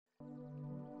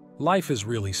Life is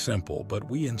really simple, but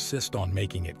we insist on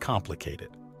making it complicated.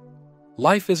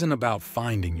 Life isn't about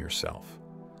finding yourself.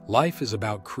 Life is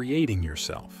about creating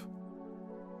yourself.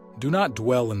 Do not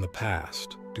dwell in the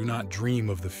past. Do not dream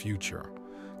of the future.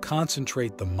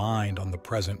 Concentrate the mind on the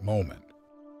present moment.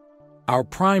 Our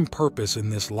prime purpose in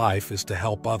this life is to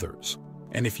help others,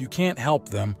 and if you can't help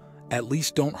them, at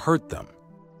least don't hurt them.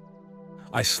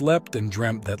 I slept and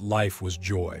dreamt that life was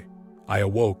joy. I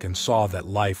awoke and saw that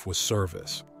life was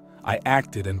service. I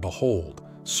acted and behold,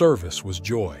 service was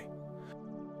joy.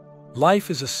 Life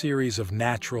is a series of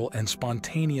natural and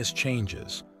spontaneous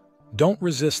changes. Don't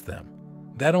resist them.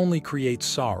 That only creates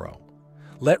sorrow.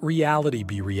 Let reality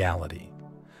be reality.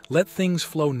 Let things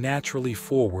flow naturally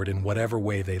forward in whatever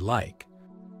way they like.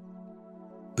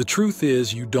 The truth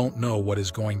is, you don't know what is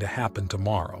going to happen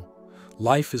tomorrow.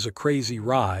 Life is a crazy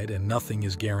ride and nothing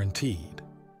is guaranteed.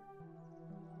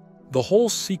 The whole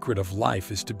secret of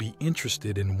life is to be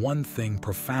interested in one thing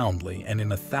profoundly and in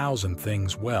 1,000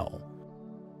 things well.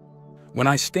 When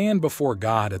I stand before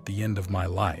God at the end of my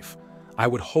life, I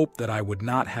would hope that I would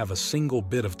not have a single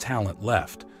bit of talent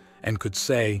left and could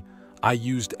say, I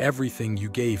used everything you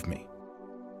gave me.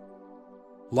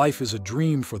 Life is a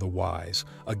dream for the wise,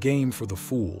 a game for the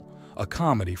fool, a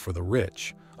comedy for the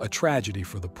rich, a tragedy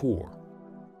for the poor.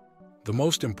 The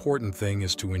most important thing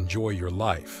is to enjoy your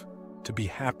life, to be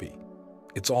happy.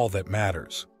 It's all that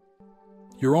matters.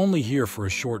 You're only here for a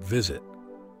short visit.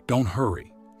 Don't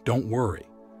hurry, don't worry,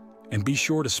 and be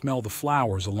sure to smell the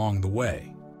flowers along the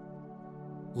way.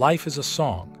 Life is a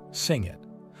song, sing it.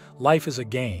 Life is a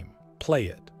game, play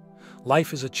it.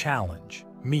 Life is a challenge,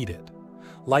 meet it.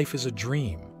 Life is a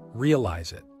dream,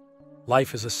 realize it.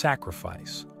 Life is a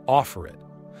sacrifice, offer it.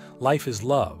 Life is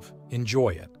love, enjoy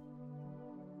it.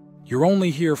 You're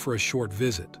only here for a short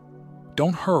visit.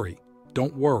 Don't hurry,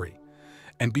 don't worry,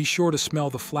 and be sure to smell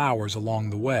the flowers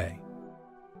along the way.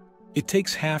 It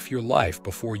takes half your life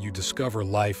before you discover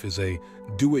life is a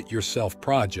do-it-yourself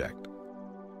project.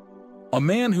 A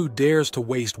man who dares to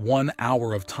waste 1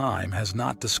 hour of time has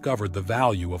not discovered the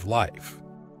value of life.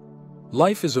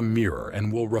 Life is a mirror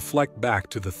and will reflect back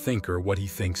to the thinker what he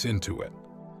thinks into it.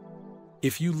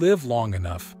 If you live long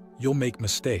enough, you'll make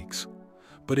mistakes.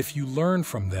 But if you learn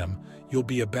from them, you'll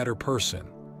be a better person.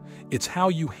 It's how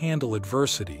you handle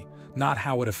adversity, not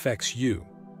how it affects you.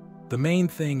 The main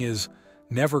thing is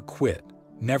never quit,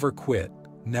 never quit,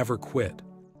 never quit.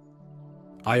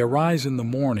 I arise in the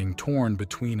morning torn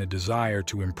between a desire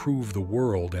to improve the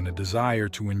world and a desire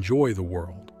to enjoy the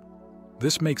world.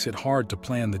 This makes it hard to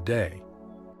plan the day.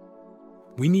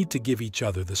 We need to give each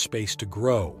other the space to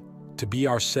grow, to be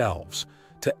ourselves,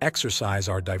 to exercise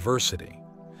our diversity.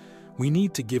 We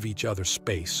need to give each other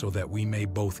space so that we may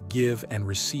both give and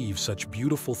receive such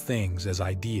beautiful things as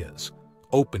ideas,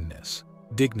 openness,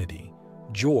 dignity,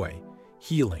 joy,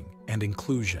 healing, and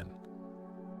inclusion.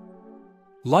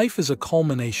 Life is a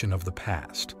culmination of the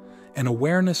past, an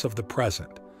awareness of the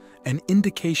present, an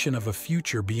indication of a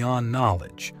future beyond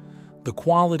knowledge, the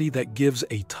quality that gives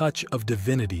a touch of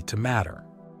divinity to matter.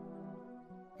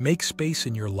 Make space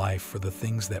in your life for the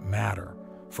things that matter,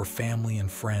 for family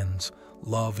and friends,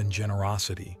 love and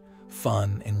generosity,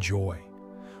 fun and joy.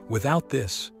 Without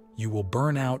this, you will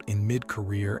burn out in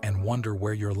mid-career and wonder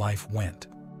where your life went.